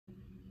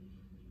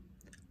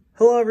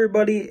Hello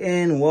everybody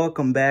and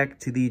welcome back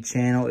to the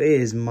channel. It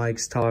is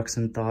Mike's Talks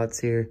and Thoughts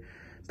here.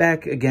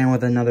 Back again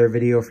with another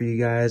video for you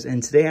guys,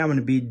 and today I'm going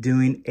to be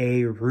doing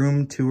a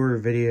room tour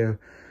video.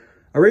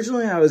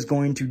 Originally I was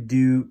going to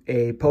do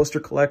a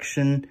poster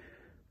collection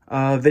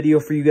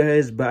video for you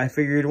guys, but I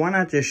figured why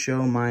not just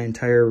show my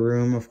entire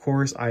room. Of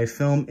course I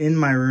film in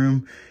my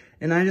room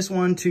and I just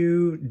wanted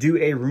to do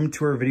a room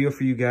tour video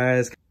for you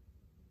guys.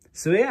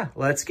 So yeah,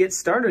 let's get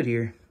started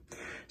here.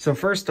 So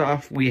first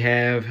off, we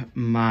have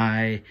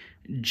my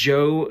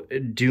Joe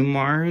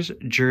Dumars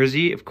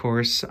jersey. Of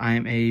course,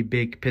 I'm a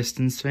big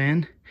Pistons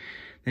fan.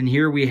 Then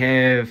here we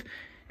have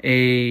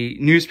a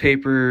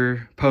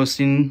newspaper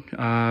posting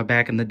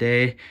back in the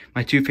day.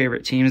 My two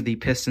favorite teams, the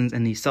Pistons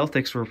and the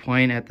Celtics, were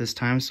playing at this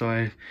time, so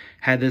I've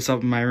had this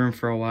up in my room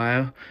for a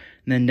while.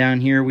 And then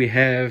down here we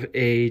have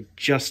a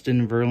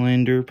Justin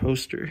Verlander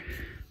poster.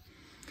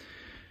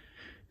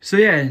 So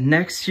yeah,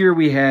 next here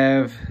we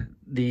have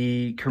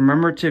the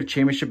commemorative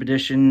championship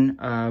edition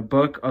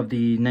book of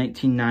the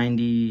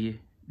 1990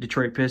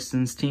 Detroit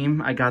Pistons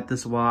team. I got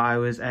this while I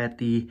was at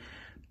the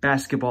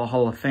Basketball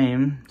Hall of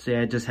Fame. So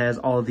yeah, it just has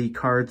all the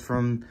cards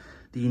from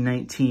the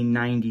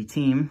 1990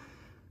 team.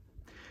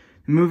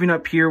 Moving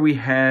up here, we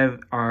have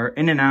our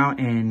In-N-Out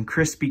and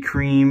Krispy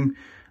Kreme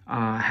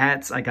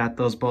hats. I got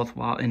those both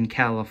while in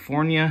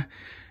California.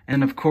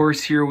 And of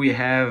course, here we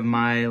have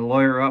my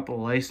Lawyer Up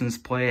license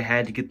plate. I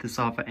had to get this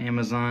off of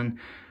Amazon.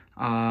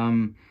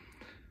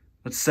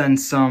 Let's send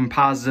some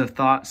positive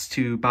thoughts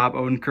to Bob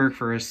Odenkirk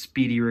for a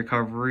speedy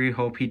recovery.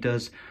 Hope he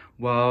does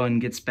well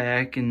and gets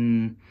back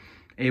and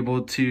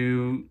able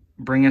to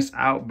bring us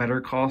out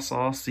Better Call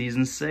Saul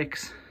Season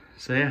 6.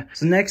 So yeah.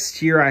 So next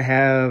here I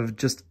have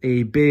just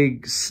a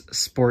big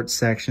sports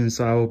section,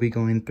 so I will be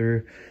going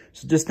through.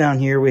 So just down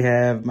here we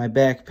have my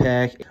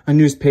backpack, a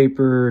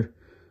newspaper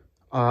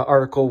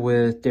article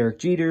with Derek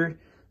Jeter.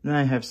 Then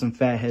I have some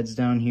fat heads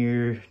down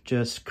here,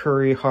 just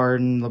Curry,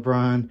 Harden,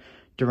 LeBron,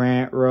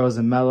 Durant, Rose,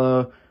 and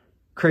Melo.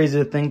 Crazy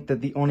to think that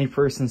the only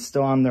person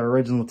still on the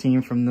original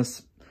team from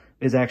this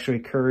is actually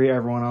Curry.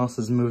 Everyone else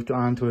has moved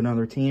on to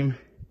another team.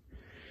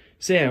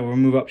 So yeah, we'll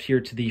move up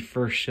here to the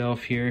first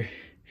shelf here.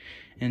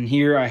 And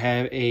here I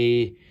have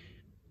a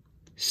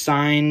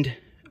signed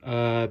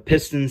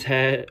Pistons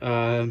hat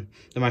that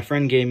my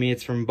friend gave me.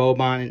 It's from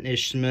Boban and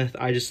Ish Smith.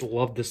 I just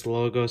love this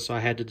logo, so I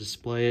had to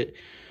display it.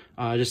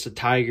 Just a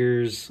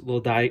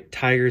little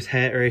Tigers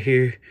hat right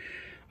here.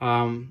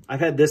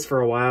 I've had this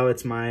for a while.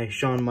 It's my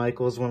Shawn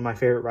Michaels, one of my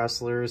favorite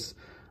wrestlers.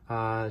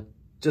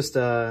 Just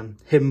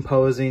him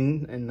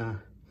posing, and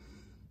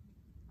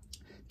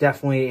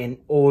definitely an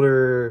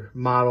older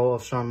model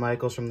of Shawn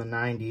Michaels from the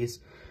 90s.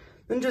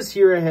 Then just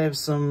here I have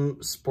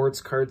some sports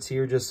cards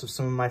here, just of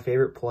some of my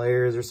favorite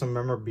players, or some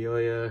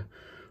memorabilia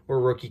or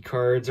rookie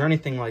cards or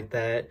anything like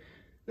that.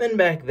 Then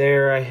back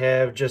there I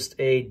have just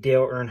a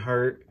Dale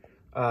Earnhardt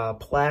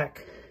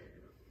plaque.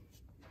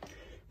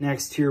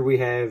 Next here we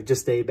have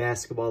just a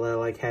basketball that I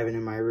like having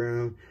in my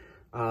room.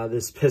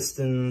 This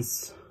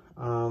Pistons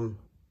ball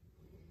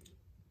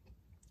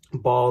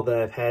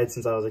that I've had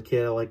since I was a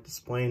kid. I like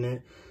displaying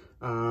it.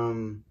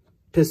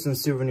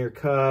 Pistons souvenir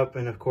cup,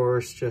 and of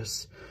course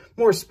just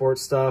more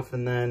sports stuff,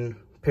 and then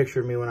a picture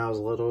of me when I was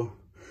little.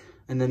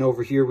 And then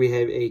over here we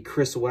have a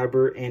Chris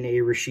Webber and a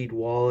Rasheed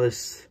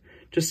Wallace,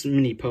 just some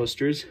mini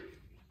posters.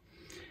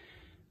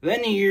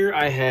 Then here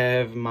I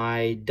have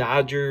my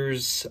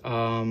Dodgers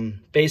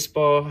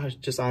baseball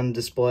just on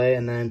display,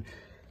 and then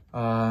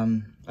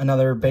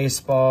another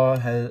baseball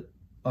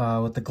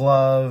with the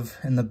glove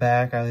in the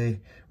back. I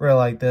really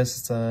like this.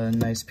 It's a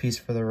nice piece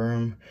for the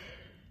room.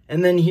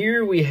 And then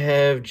here we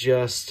have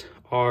just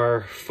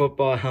our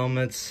football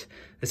helmets.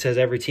 It says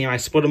every team. I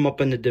split them up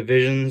into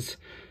divisions,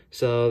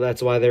 so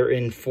that's why they're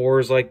in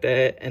fours like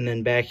that. And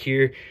then back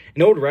here,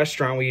 an old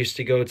restaurant we used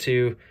to go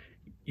to,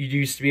 you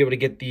used to be able to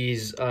get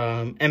these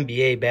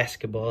NBA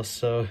basketballs,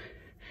 so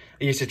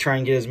I used to try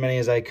and get as many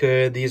as I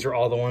could. These are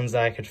all the ones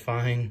that I could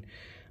find.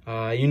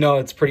 You know,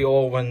 it's pretty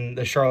old when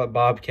the Charlotte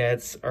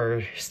Bobcats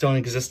are still in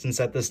existence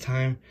at this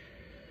time.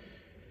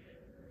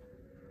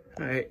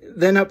 All right,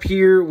 then up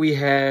here we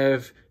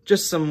have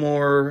just some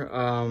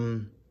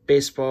more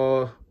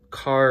baseball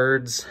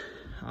cards.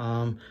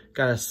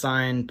 Got a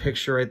signed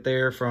picture right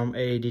there from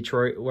a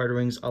Detroit Red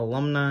Wings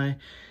alumni.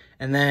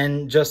 And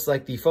then, just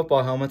like the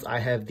football helmets, I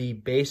have the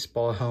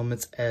baseball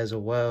helmets as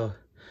well.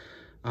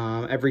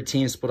 Every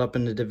team split up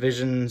into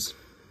divisions.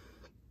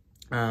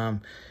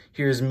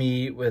 Here's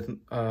me with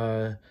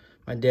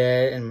my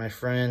dad and my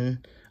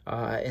friend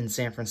in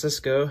San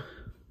Francisco.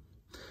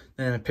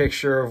 Then a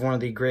picture of one of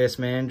the greatest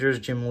managers,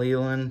 Jim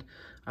Leland.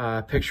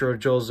 A picture of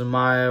Joel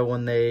Zumaya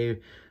when they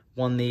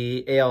won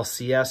the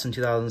ALCS in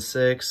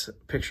 2006. A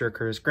picture of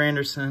Curtis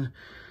Granderson.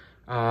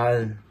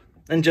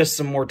 And just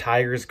some more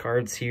Tigers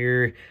cards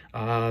here.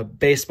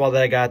 Baseball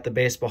that I got at the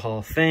Baseball Hall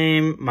of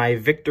Fame. My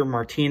Victor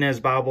Martinez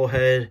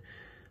bobblehead.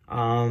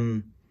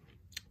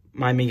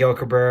 My Miguel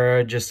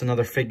Cabrera, just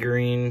another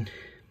figurine.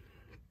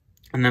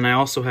 And then I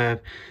also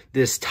have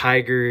this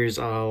Tigers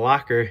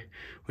locker,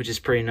 which is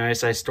pretty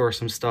nice. I store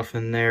some stuff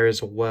in there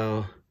as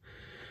well.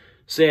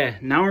 So yeah,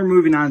 now we're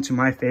moving on to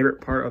my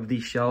favorite part of the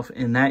shelf,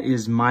 and that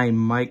is my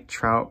Mike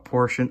Trout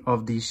portion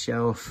of the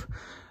shelf.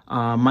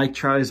 Mike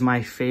Trout is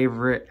my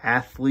favorite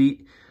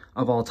athlete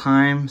of all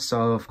time,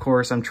 so of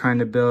course I'm trying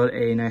to build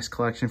a nice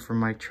collection for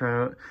Mike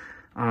Trout.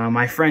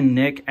 My friend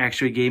Nick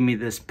actually gave me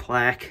this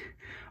plaque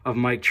of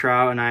Mike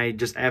Trout, and I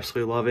just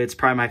absolutely love it. It's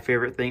probably my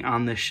favorite thing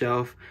on this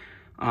shelf.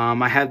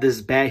 I have this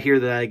bat here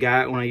that I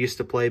got when I used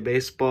to play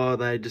baseball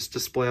that I just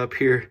display up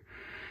here.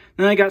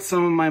 Then I got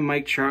some of my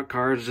Mike Trout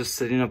cards just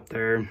sitting up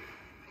there.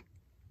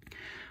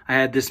 I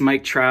had this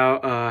Mike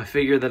Trout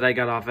figure that I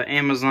got off of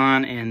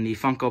Amazon and the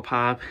Funko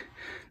Pop.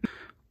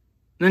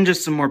 Then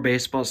just some more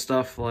baseball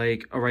stuff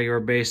like a regular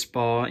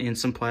baseball and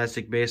some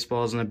plastic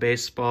baseballs and a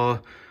baseball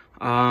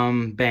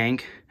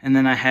bank. And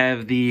then I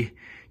have the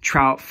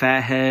Trout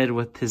Fathead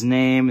with his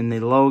name and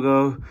the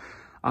logo.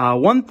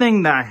 One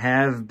thing that I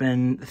have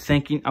been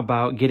thinking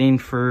about getting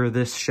for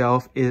this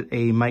shelf is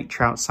a Mike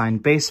Trout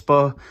signed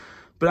baseball.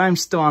 But I'm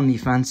still on the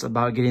fence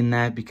about getting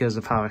that because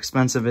of how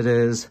expensive it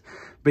is.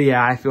 But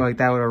yeah, I feel like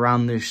that would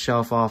round this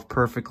shelf off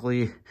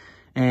perfectly.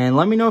 And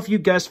let me know if you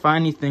guys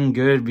find anything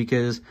good,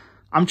 because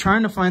I'm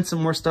trying to find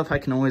some more stuff I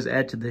can always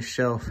add to this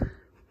shelf.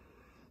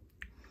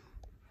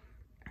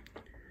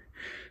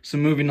 So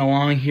moving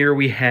along here,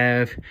 we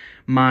have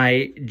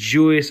my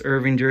Julius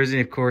Erving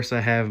jersey. Of course, I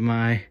have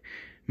my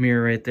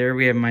mirror right there.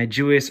 We have my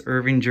Julius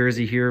Erving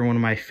jersey here, one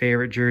of my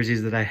favorite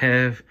jerseys that I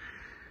have.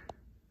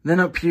 Then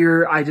up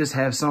here, I just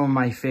have some of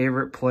my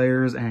favorite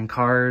players and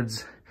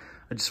cards.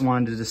 I just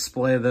wanted to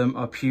display them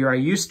up here. I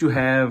used to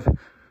have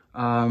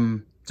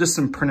just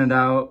some printed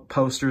out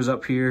posters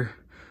up here,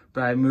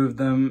 but I moved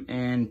them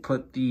and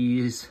put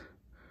these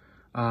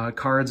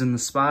cards in the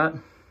spot.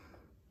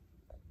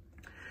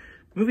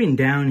 Moving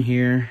down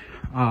here,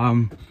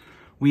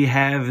 we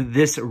have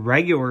this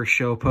regular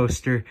show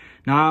poster.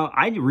 Now,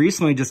 I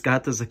recently just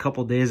got this a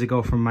couple days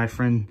ago from my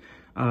friend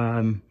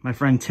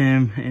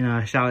Tim,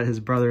 and shout out his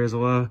brother as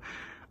well.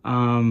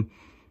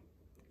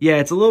 Yeah,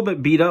 it's a little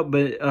bit beat up,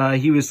 but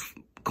he was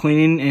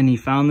cleaning and he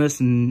found this,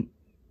 and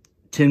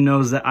Tim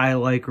knows that I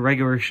like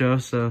regular show,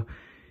 so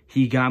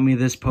he got me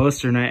this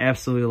poster and I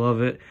absolutely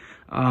love it.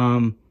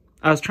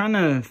 I was trying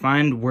to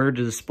find where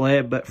to display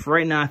it, but for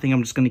right now I think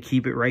I'm just going to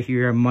keep it right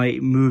here. I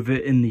might move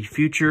it in the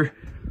future.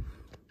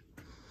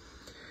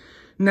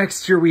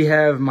 Next here we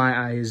have my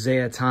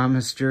Isaiah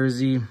Thomas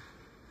jersey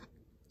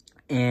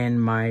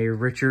and my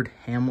Richard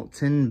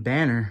Hamilton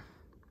banner.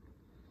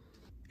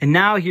 And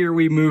now here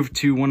we move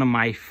to one of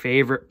my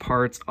favorite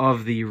parts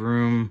of the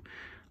room,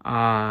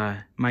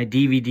 my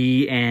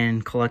DVD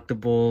and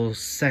collectibles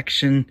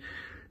section.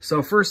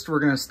 So first we're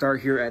going to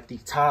start here at the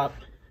top,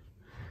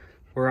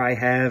 where I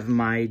have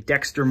my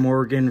Dexter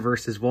Morgan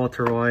versus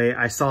Walter Roy.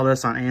 I saw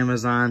this on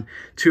Amazon,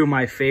 two of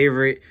my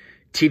favorite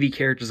TV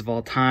characters of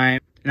all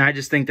time. And I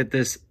just think that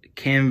this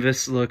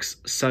canvas looks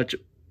such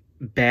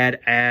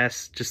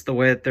badass, just the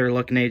way that they're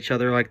looking at each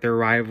other like they're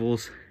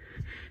rivals.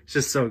 It's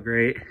just so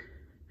great.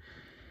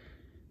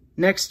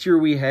 Next here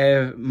we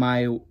have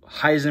my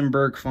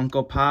Heisenberg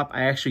Funko Pop.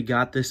 I actually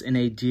got this in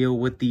a deal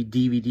with the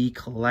DVD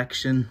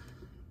collection,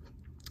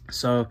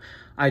 so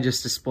I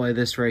just display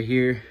this right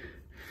here.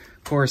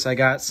 Of course, I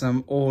got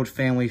some old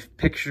family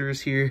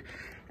pictures here,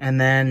 and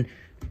then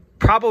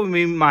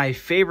probably my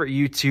favorite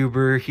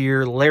YouTuber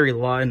here, Larry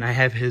Lawton. I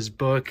have his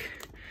book,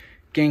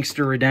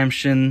 Gangster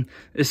Redemption.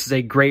 This is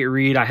a great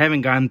read. I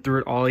haven't gotten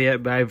through it all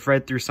yet, but I've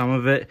read through some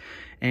of it,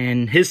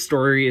 and his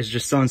story is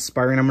just so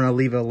inspiring. I'm going to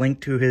leave a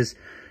link to his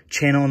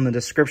channel in the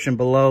description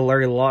below.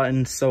 Larry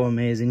Lawton, so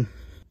amazing.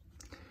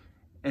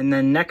 And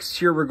then next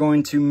here, we're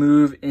going to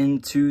move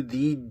into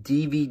the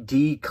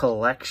DVD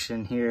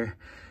collection here.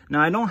 Now,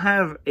 I don't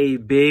have a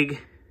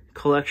big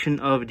collection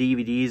of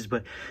DVDs,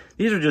 but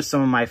these are just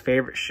some of my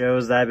favorite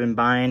shows that I've been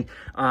buying.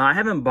 I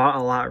haven't bought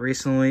a lot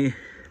recently,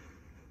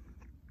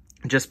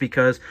 just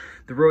because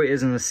there really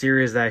isn't a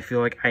series that I feel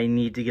like I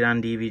need to get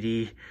on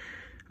DVD.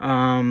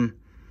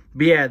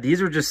 But yeah,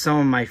 these are just some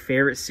of my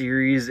favorite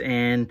series,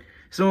 and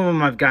some of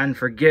them I've gotten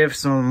for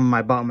gifts, some of them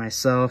I bought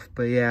myself.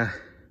 But yeah,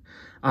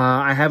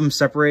 I have them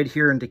separated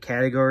here into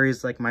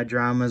categories, like my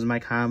dramas, my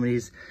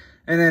comedies,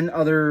 and then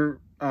other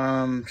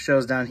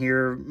shows down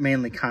here,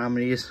 mainly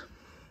comedies.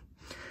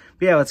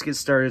 But yeah, let's get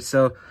started.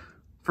 So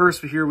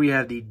first here we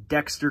have the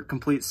Dexter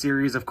Complete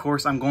Series. Of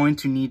course, I'm going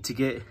to need to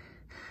get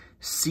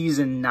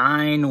Season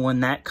 9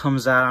 when that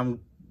comes out. I'm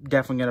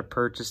definitely going to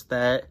purchase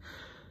that.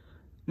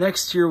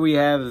 Next here we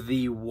have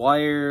The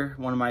Wire,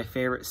 one of my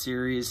favorite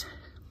series.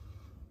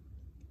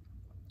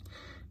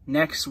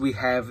 Next we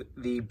have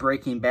the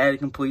Breaking Bad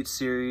Complete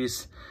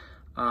Series.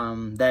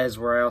 That is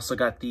where I also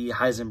got the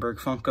Heisenberg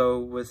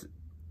Funko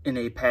in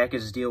a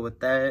package deal with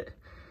that.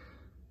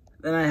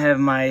 Then I have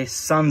my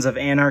Sons of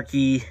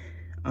Anarchy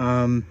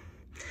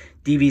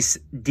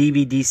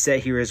DVD set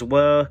here as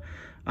well.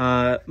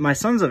 My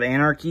Sons of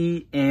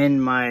Anarchy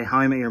and my How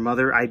I Met Your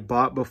Mother I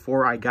bought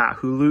before I got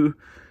Hulu.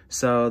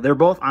 So they're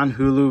both on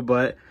Hulu,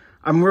 but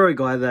I'm really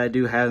glad that I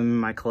do have them in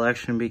my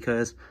collection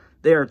because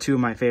they are two of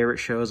my favorite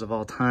shows of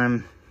all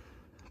time.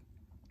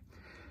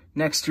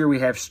 Next year we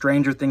have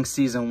Stranger Things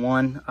Season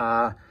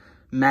 1.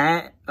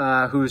 Matt,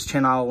 whose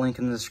channel I'll link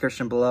in the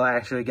description below,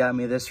 actually got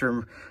me this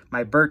for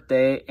my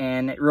birthday,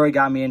 and it really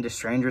got me into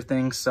Stranger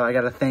Things, so I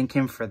got to thank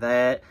him for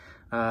that.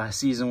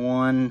 Season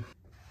 1.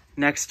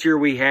 Next year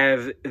we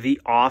have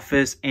The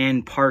Office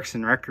and Parks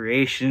and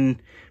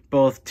Recreation,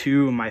 both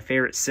two of my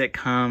favorite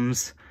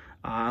sitcoms.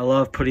 I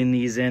love putting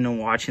these in and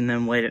watching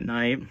them late at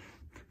night.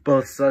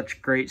 Both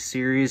such great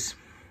series.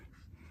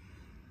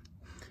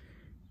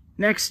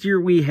 Next year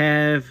we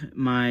have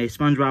my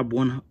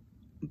SpongeBob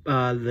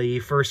the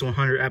first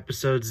 100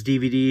 episodes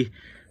DVD.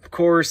 Of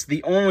course,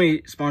 the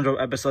only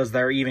SpongeBob episodes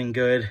that are even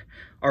good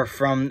are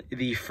from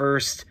the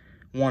first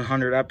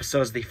 100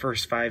 episodes, the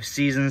first 5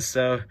 seasons.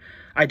 So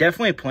I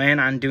definitely plan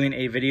on doing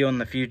a video in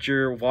the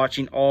future,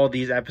 watching all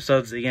these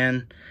episodes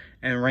again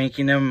and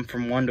ranking them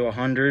from 1 to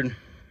 100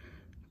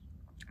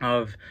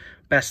 of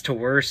best to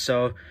worst.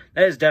 So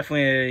that is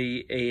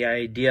definitely a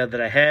idea that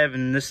I have,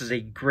 and this is a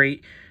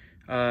great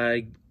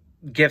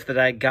gift that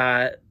I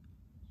got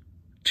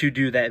to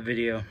do that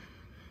video.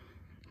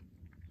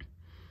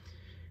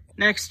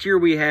 Next year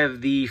we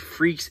have the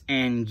Freaks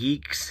and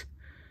Geeks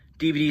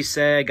DVD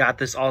set. I got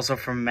this also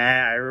from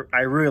Matt.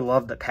 I really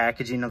love the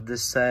packaging of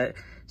this set.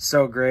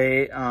 So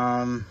great.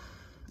 And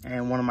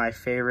one of my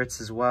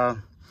favorites as well.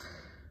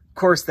 Of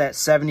course, that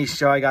 70s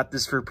show, I got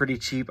this for pretty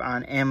cheap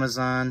on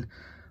Amazon.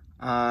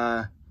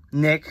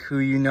 Nick, who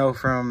you know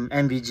from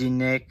MVG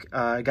Nick,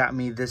 got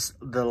me this,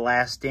 The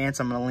Last Dance.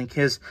 I'm going to link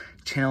his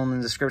channel in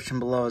the description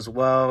below as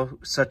well.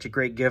 Such a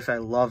great gift. I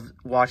love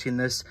watching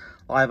this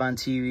live on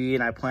TV,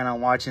 and I plan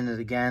on watching it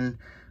again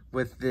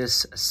with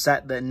this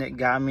set that Nick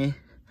got me.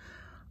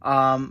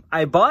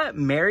 I bought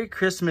Merry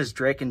Christmas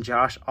Drake and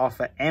Josh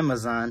off of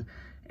Amazon,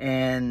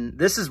 and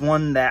this is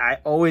one that I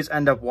always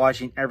end up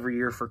watching every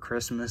year for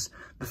Christmas.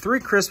 The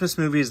 3 Christmas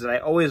movies that I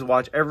always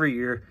watch every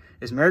year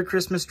is Merry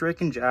Christmas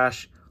Drake and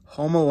Josh,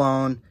 Home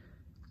Alone,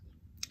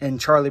 and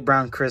Charlie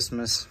Brown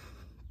Christmas.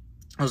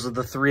 Those are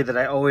the 3 that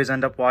I always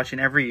end up watching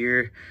every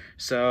year.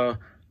 So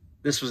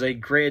this was a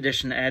great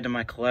addition to add to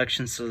my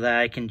collection so that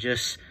I can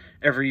just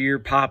every year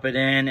pop it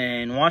in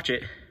and watch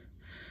it.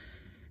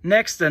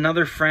 Next,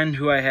 another friend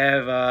who I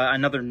have,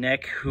 another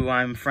Nick who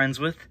I'm friends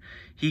with,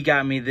 he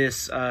got me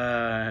this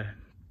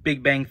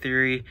Big Bang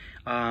Theory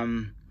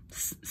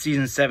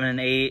season 7 and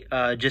 8.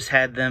 Just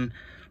had them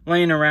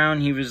laying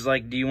around. He was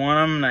like, "Do you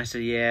want them?" And I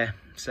said, "Yeah."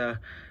 So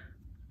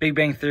Big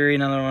Bang Theory,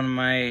 another one of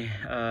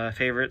my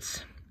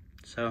favorites.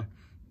 So,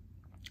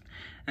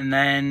 and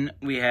then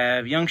we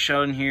have Young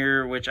Sheldon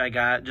here, which I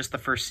got just the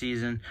first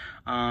season.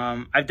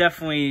 I've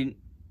definitely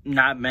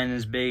not been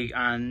as big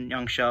on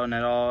Young Sheldon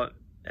at all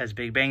as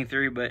Big Bang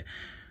Theory, but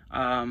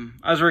I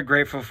was very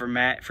grateful for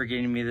Matt for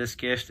getting me this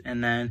gift.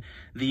 And then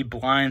The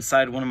Blind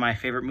Side, one of my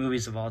favorite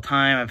movies of all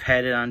time. I've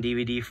had it on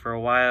DVD for a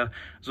while. It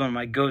was one of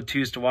my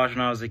go-tos to watch when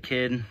I was a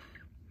kid.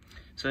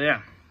 So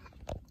yeah.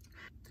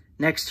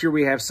 Next year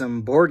we have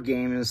some board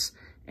games,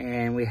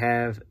 and we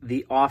have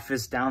The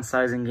Office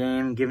Downsizing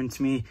Game given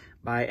to me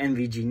by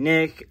MVG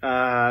Nick.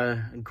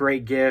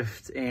 Great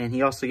gift. And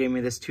he also gave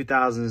me this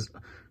 2000s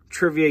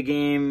trivia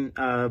game.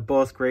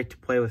 Both great to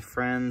play with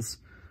friends.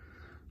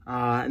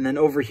 And then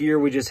over here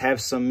we just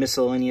have some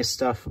miscellaneous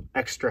stuff,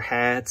 extra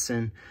hats,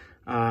 and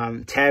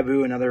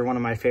Taboo, another one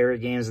of my favorite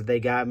games that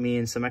they got me,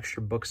 and some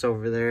extra books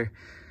over there.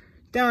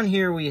 Down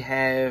here we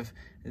have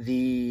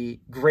the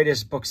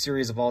greatest book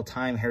series of all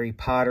time, Harry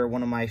Potter,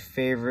 one of my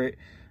favorite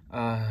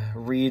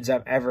reads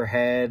I've ever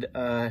had.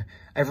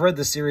 I've read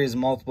the series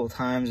multiple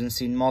times and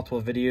seen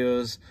multiple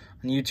videos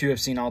on YouTube. I've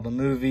seen all the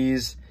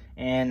movies,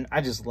 and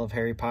I just love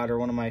Harry Potter,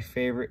 one of my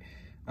favorite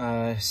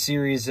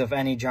series of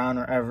any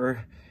genre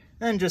ever.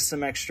 And just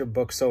some extra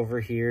books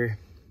over here.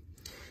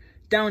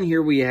 Down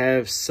here we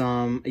have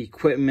some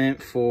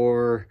equipment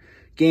for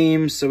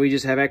games, so we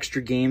just have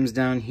extra games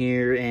down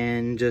here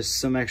and just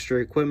some extra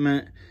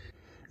equipment.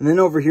 And then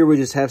over here we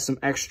just have some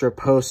extra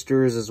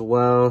posters as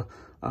well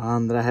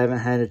that I haven't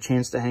had a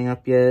chance to hang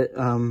up yet.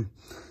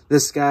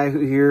 This guy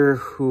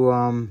who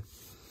I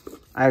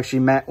actually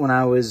met when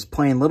I was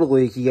playing Little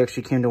League, he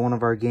actually came to one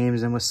of our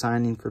games and was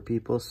signing for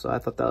people, so I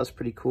thought that was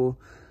pretty cool.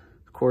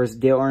 Of course,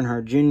 Dale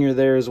Earnhardt Jr.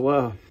 there as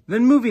well.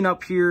 Then moving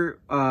up here,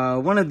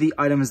 one of the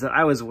items that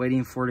I was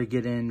waiting for to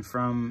get in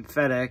from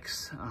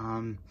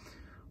FedEx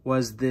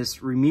was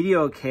this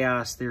Remedial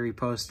Chaos Theory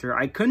poster.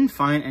 I couldn't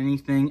find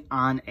anything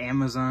on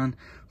Amazon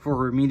for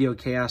Remedial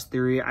Chaos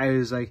Theory. I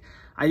was like,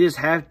 I just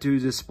have to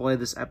display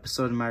this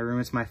episode in my room.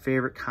 It's my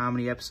favorite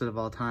comedy episode of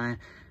all time.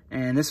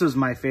 And this was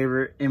my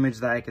favorite image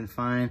that I can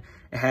find.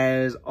 It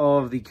has all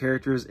of the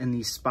characters in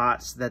the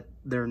spots that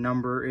their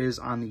number is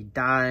on the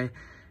die.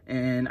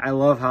 And I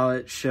love how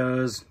it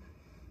shows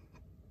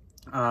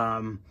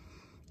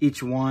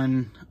each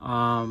one.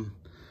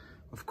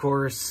 Of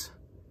course,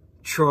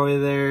 Troy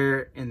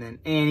there, and then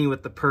Annie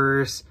with the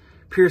purse,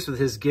 Pierce with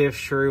his gift,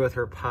 Shuri with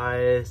her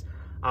pies,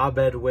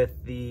 Abed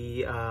with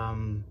the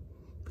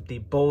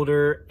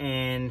boulder,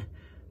 and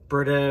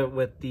Britta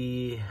with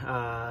the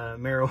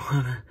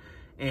marijuana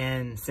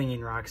and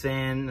singing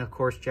Roxanne, and of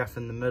course Jeff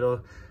in the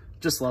middle.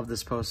 Just love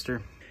this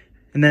poster.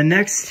 And then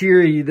next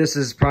here, this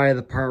is probably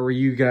the part where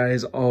you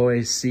guys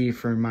always see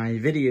for my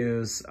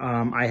videos.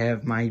 I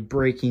have my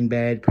Breaking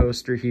Bad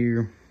poster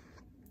here,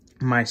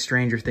 my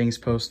Stranger Things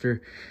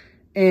poster,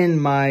 and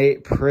my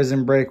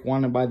Prison Break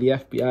Wanted by the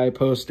FBI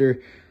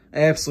poster.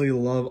 I absolutely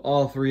love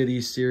all three of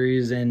these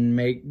series and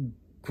make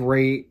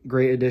great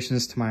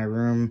additions to my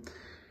room.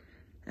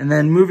 And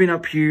then moving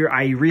up here,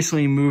 I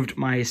recently moved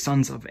my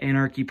Sons of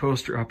Anarchy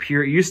poster up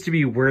here. It used to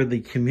be where the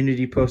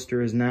community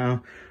poster is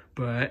now,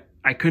 but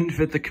I couldn't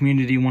fit the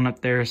community one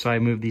up there, so I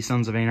moved the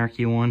Sons of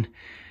Anarchy one.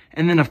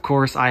 And then, of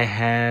course, I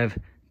have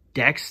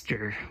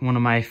Dexter, one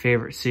of my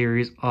favorite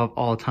series of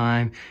all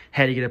time.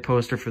 Had to get a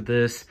poster for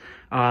this.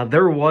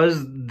 There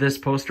was this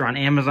poster on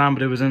Amazon,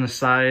 but it was in a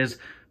size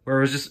where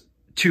it was just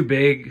too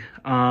big,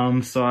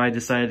 so I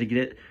decided to get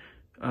it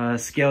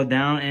scaled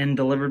down and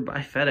delivered by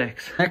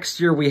FedEx.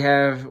 Next year, we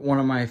have one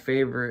of my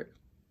favorite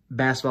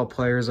basketball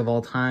players of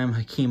all time,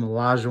 Hakeem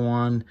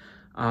Olajuwon.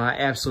 I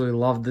absolutely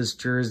love this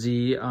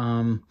jersey.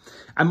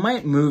 I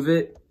might move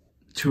it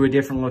to a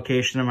different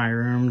location in my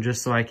room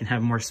just so I can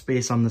have more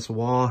space on this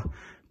wall.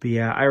 But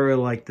yeah, I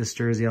really like this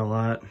jersey a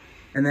lot.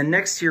 And then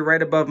next here,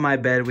 right above my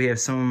bed, we have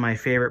some of my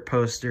favorite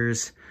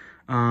posters.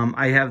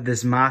 I have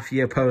this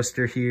Mafia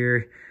poster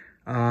here.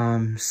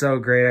 So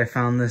great. I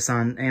found this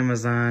on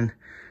Amazon.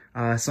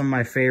 Some of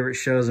my favorite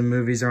shows and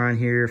movies are on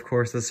here. Of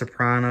course, The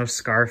Sopranos,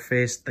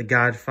 Scarface, The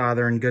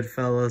Godfather, and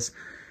Goodfellas.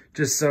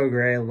 Just so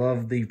great. I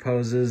love the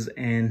poses,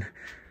 and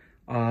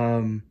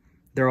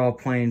they're all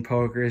playing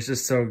poker. It's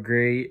just so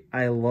great.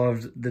 I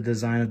loved the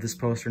design of this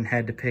poster and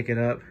had to pick it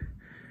up.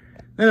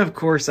 Then, of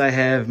course, I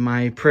have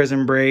my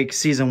Prison Break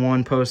Season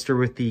 1 poster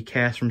with the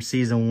cast from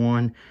Season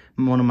 1,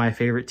 one of my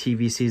favorite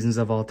TV seasons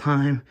of all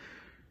time.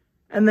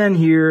 And then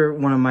here,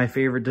 one of my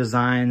favorite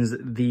designs,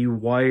 The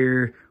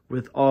Wire,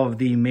 with all of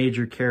the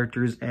major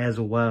characters as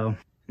well.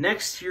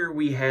 Next here,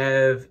 we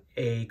have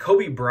a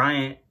Kobe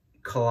Bryant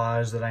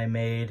collage that I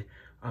made,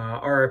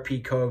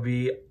 RIP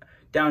Kobe.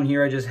 Down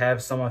here, I just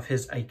have some of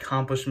his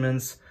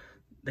accomplishments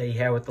that he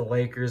had with the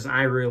Lakers.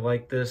 I really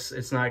like this.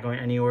 It's not going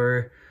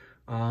anywhere.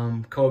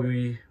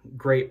 Kobe,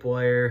 great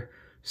player.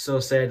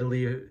 So sad to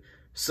leave.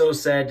 So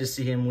sad to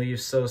see him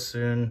leave so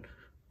soon.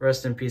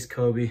 Rest in peace,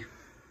 Kobe.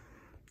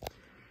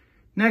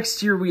 Next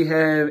here, we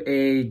have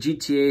a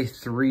GTA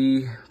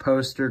 3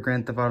 poster,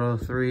 Grand Theft Auto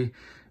 3.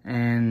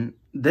 And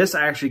this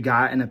I actually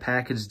got in a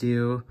package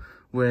deal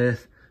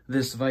with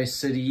this Vice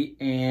City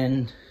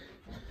and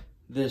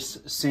this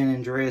San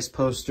Andreas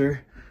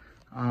poster.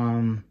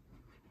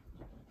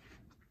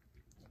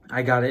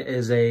 I got it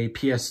as a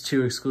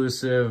PS2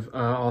 exclusive,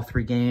 all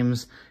three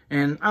games.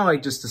 And I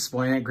like just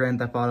displaying it. Grand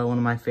Theft Auto, one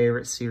of my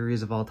favorite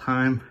series of all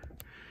time.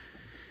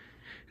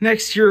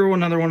 Next here,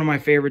 another one of my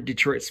favorite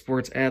Detroit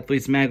sports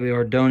athletes, Maglio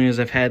Ordonez.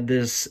 I've had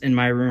this in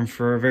my room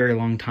for a very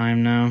long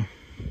time now.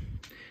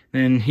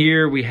 Then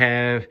here we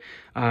have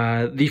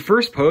the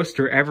first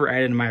poster ever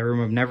added to my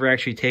room. I've never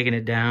actually taken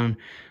it down.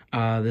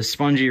 The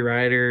Spongy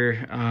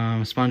Rider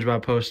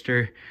SpongeBob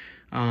poster.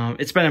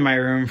 It's been in my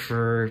room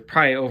for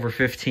probably over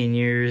 15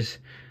 years.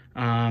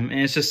 And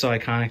it's just so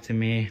iconic to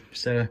me.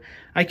 So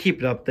I keep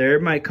it up there.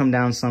 It might come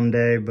down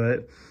someday,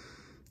 but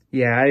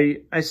yeah,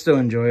 I still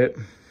enjoy it.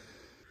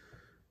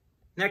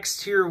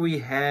 Next here we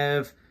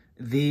have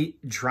the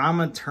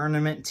Drama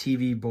Tournament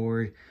TV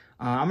board.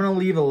 I'm going to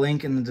leave a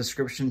link in the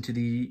description to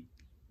the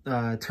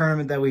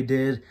tournament that we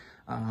did.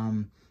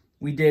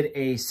 We did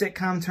a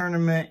sitcom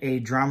tournament, a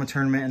drama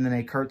tournament, and then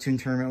a cartoon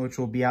tournament, which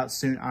will be out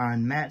soon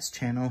on Matt's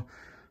channel.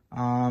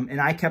 And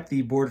I kept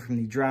the board from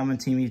the Drama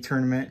TV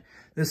tournament.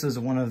 This was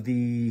one of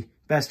the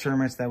best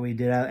tournaments that we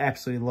did. I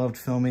absolutely loved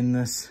filming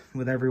this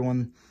with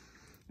everyone.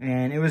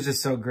 And it was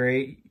just so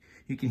great.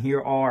 You can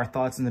hear all our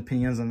thoughts and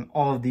opinions on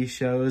all of these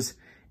shows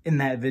in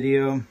that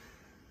video.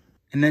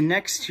 And then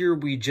next here,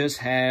 we just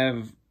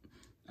have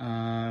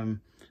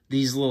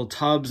these little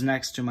tubs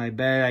next to my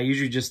bed. I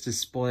usually just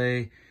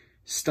display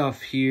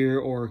stuff here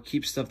or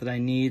keep stuff that I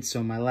need.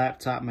 So my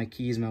laptop, my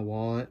keys, my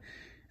wallet.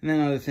 And then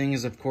other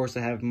things, of course, I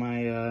have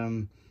my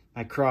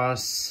my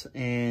cross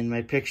and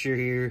my picture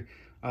here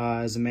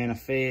as a man of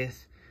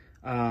faith.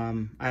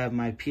 I have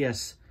my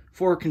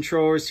PS4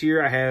 controllers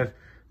here. I have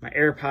my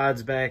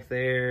AirPods back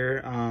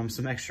there,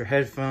 some extra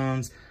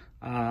headphones,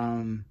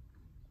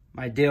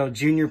 my Dale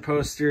Jr.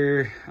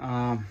 poster.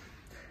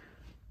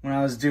 When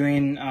I was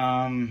doing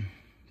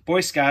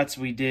Boy Scouts,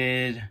 we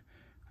did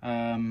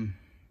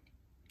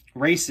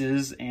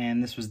races,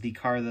 and this was the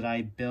car that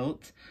I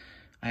built.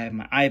 I have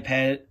my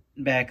iPad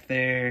back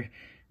there,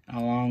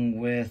 along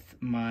with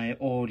my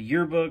old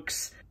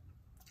yearbooks.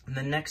 And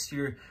then next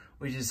year,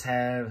 we just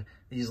have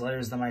these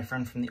letters that my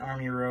friend from the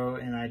Army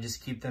wrote, and I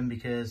just keep them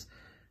because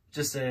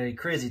just a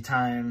crazy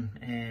time,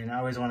 and I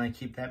always want to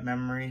keep that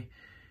memory.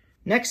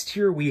 Next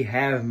here, we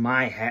have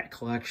my hat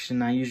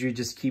collection. I usually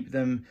just keep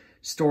them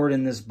stored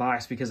in this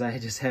box because I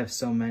just have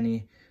so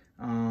many.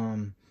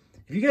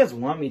 If you guys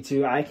want me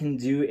to, I can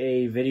do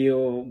a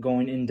video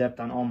going in depth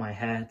on all my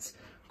hats.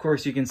 Of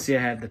course, you can see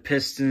I have the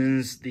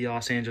Pistons, the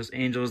Los Angeles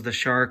Angels, the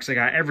Sharks. I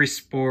got every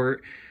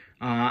sport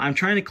I'm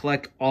trying to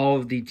collect all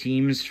of the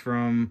teams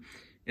from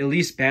at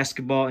least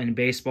basketball and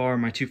baseball are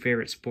my two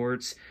favorite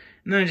sports.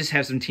 And then I just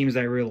have some teams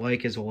that I really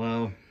like as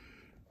well.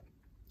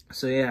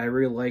 So yeah, I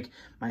really like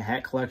my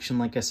hat collection.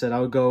 Like I said,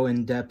 I'll go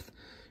in depth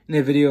in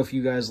a video if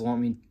you guys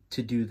want me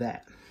to do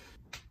that.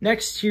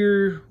 Next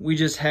here, we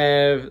just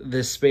have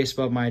this space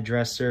above my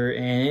dresser,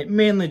 and it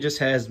mainly just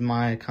has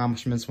my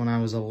accomplishments when I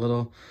was a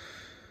little.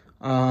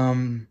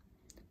 I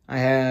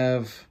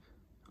have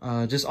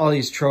just all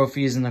these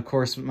trophies, and of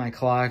course my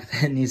clock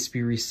that needs to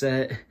be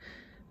reset.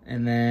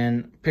 And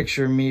then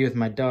picture of me with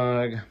my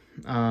dog.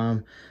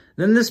 Then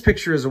this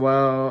picture as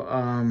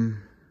well.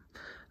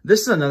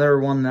 This is another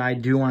one that I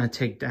do want to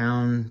take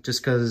down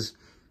just because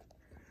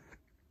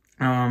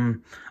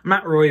I'm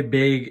not really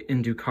big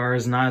into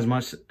cars, not as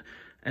much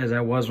as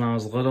I was when I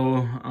was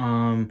little.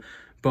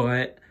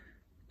 But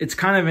it's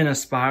kind of in a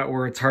spot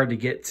where it's hard to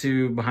get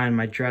to behind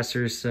my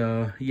dresser.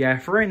 So yeah,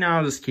 for right now,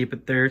 I'll just keep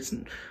it there. It's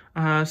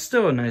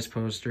still a nice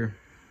poster.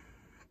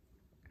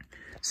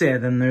 So yeah,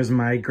 then there's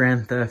my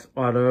Grand Theft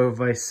Auto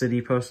Vice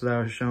City poster that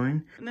I was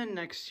showing. And then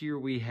next here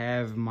we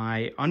have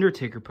my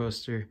Undertaker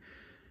poster.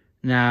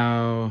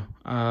 Now,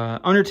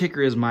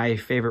 Undertaker is my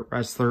favorite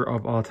wrestler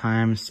of all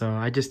time, so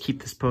I just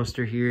keep this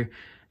poster here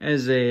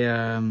as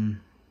a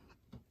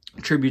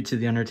tribute to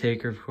The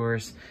Undertaker, of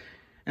course.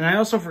 And I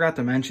also forgot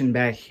to mention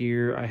back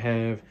here, I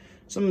have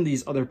some of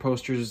these other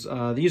posters.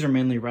 These are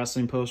mainly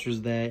wrestling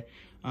posters that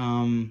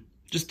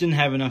just didn't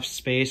have enough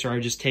space, or I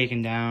just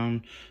taken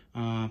down,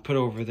 put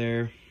over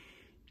there.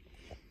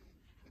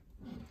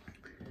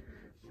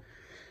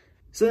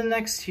 So then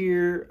next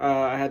here,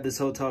 I had this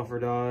Hotel for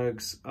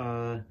Dogs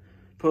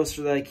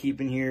poster that I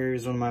keep in here.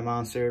 Is one of my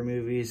mom's favorite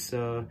movies,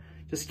 so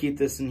just keep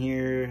this in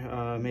here.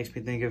 Makes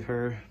me think of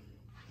her.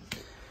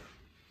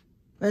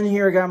 Then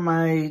here I got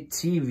my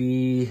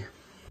TV.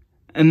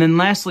 And then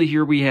lastly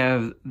here we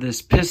have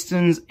this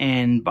Pistons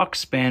and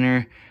Bucks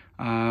banner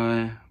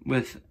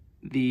with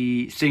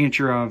the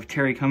signature of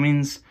Terry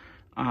Cummings.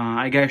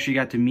 I actually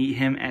got to meet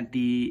him at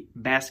the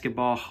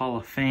Basketball Hall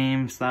of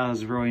Fame, so that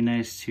was really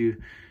nice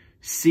to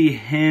see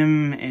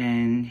him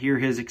and hear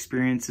his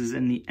experiences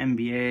in the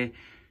NBA.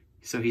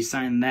 So he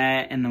signed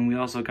that, and then we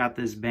also got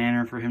this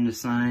banner for him to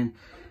sign.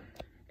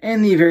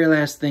 And the very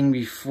last thing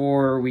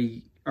before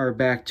we are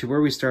back to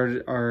where we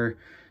started are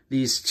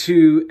these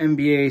two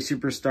NBA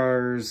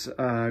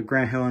superstars,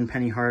 Grant Hill and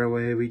Penny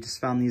Hardaway. We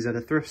just found these at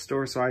a thrift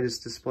store, so I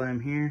just display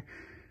them here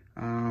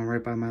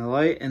right by my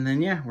light. And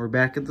then, yeah, we're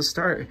back at the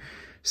start.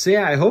 So,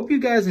 yeah, I hope you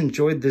guys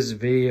enjoyed this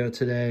video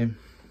today.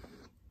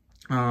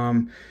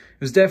 It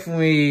was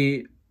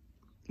definitely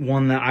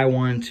one that I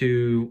wanted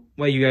to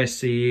let you guys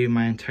see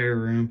my entire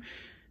room,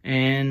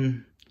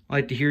 and I'd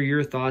like to hear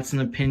your thoughts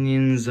and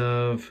opinions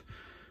of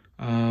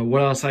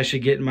what else I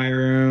should get in my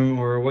room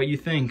or what you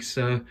think.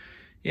 So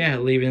yeah,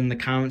 leave it in the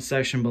comment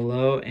section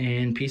below,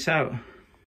 and peace out.